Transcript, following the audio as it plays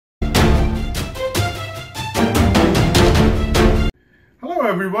Hello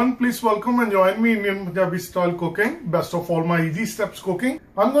everyone, please welcome and join me in Indian Punjabi style cooking. Best of all my easy steps cooking.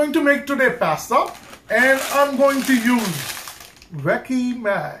 I'm going to make today pasta and I'm going to use Wacky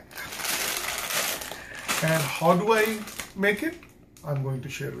mac. And how do I make it? I'm going to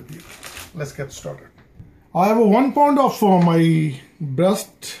share with you. Let's get started. I have a 1 pound of my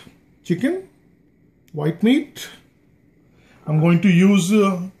breast chicken, white meat. I'm going to use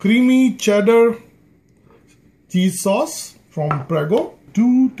creamy cheddar cheese sauce from Prego,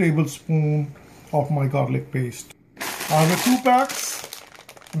 2 tablespoons of my garlic paste. I have 2 packs,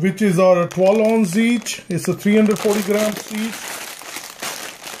 which is our 12 ounce each. It's a 340 grams each.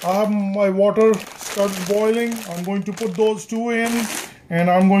 I have my water started boiling. I'm going to put those 2 in, and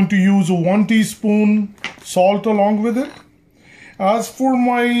I'm going to use 1 teaspoon salt along with it. As for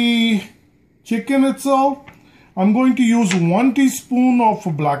my chicken itself, I'm going to use 1 teaspoon of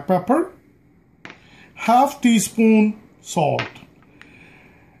black pepper, half teaspoon salt.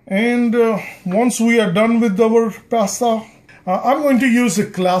 And once we are done with our pasta, I'm going to use a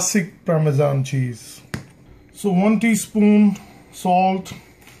classic Parmesan cheese. So 1 teaspoon salt.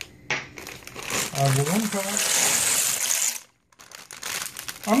 I have 1 pack.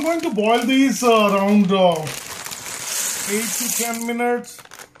 I'm going to boil these around 8 to 10 minutes.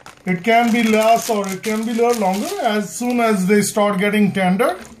 It can be less or it can be a little longer. As soon as they start getting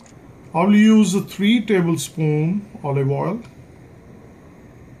tender, I'll use 3 tablespoons olive oil.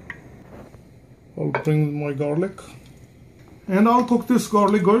 I'll bring my garlic and I'll cook this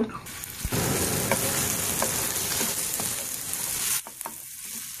garlic good.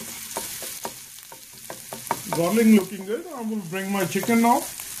 Garlic looking good. I will bring my chicken now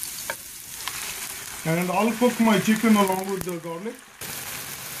and I'll cook my chicken along with the garlic.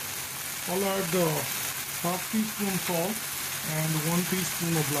 I'll add half teaspoon salt and 1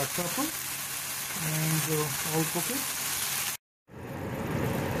 teaspoon of black pepper, and I'll cook it.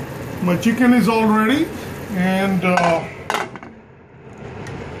 My chicken is all ready, and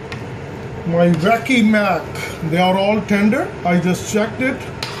my Wacky mac, they are all tender. I just checked it,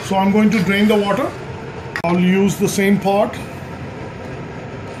 so I'm going to drain the water. I'll use the same pot,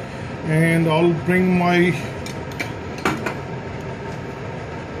 and I'll bring my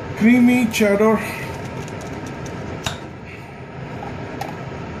creamy cheddar.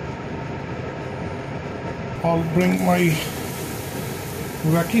 I'll bring my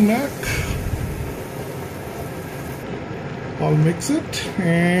Wacky mac. I'll mix it,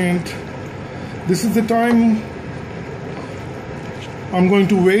 and this is the time I'm going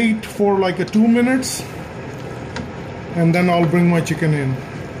to wait for like 2 minutes, and then I'll bring my chicken in.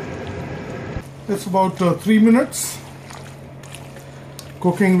 It's about 3 minutes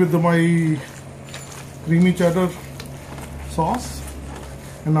cooking with my creamy cheddar sauce,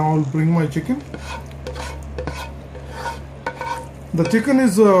 and now I'll bring my chicken. The chicken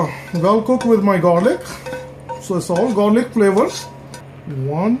is well cooked with my garlic, so it's all garlic flavors.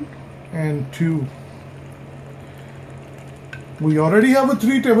 1 and 2. We already have a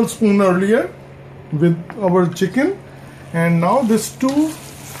 3 tablespoons earlier with our chicken, and now this 2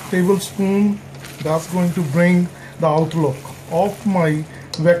 tablespoons, that's going to bring the outlook of my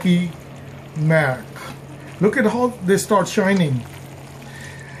Wacky mac. Look at how they start shining.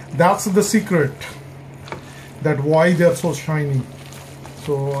 That's the secret, that why they're so shiny.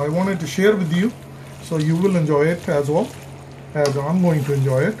 So I wanted to share with you, so you will enjoy it as well as I'm going to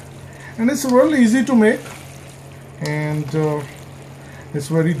enjoy it. And it's really easy to make, and it's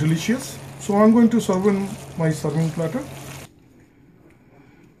very delicious. So I'm going to serve in my serving platter.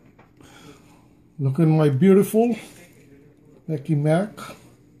 Look at my beautiful Wacky mac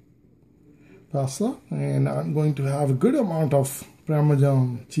pasta, and I'm going to have a good amount of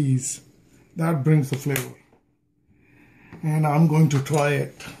Parmesan cheese. That brings the flavor. And I'm going to try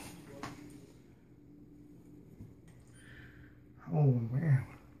it. Oh man.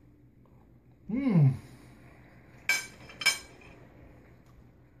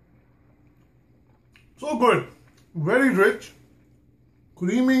 So good. Very rich,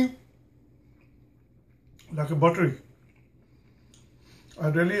 creamy, like a buttery. I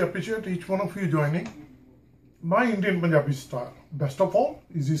really appreciate each one of you joining my Indian Punjabi style. Best of all,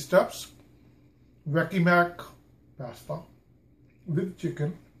 easy steps. Wacky mac pasta with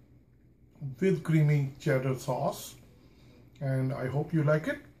chicken with creamy cheddar sauce, and I hope you like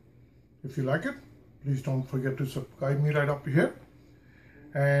it. If you like it, please don't forget to subscribe me right up here,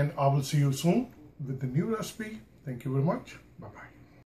 and I will see you soon with the new recipe. Thank you very much. Bye bye.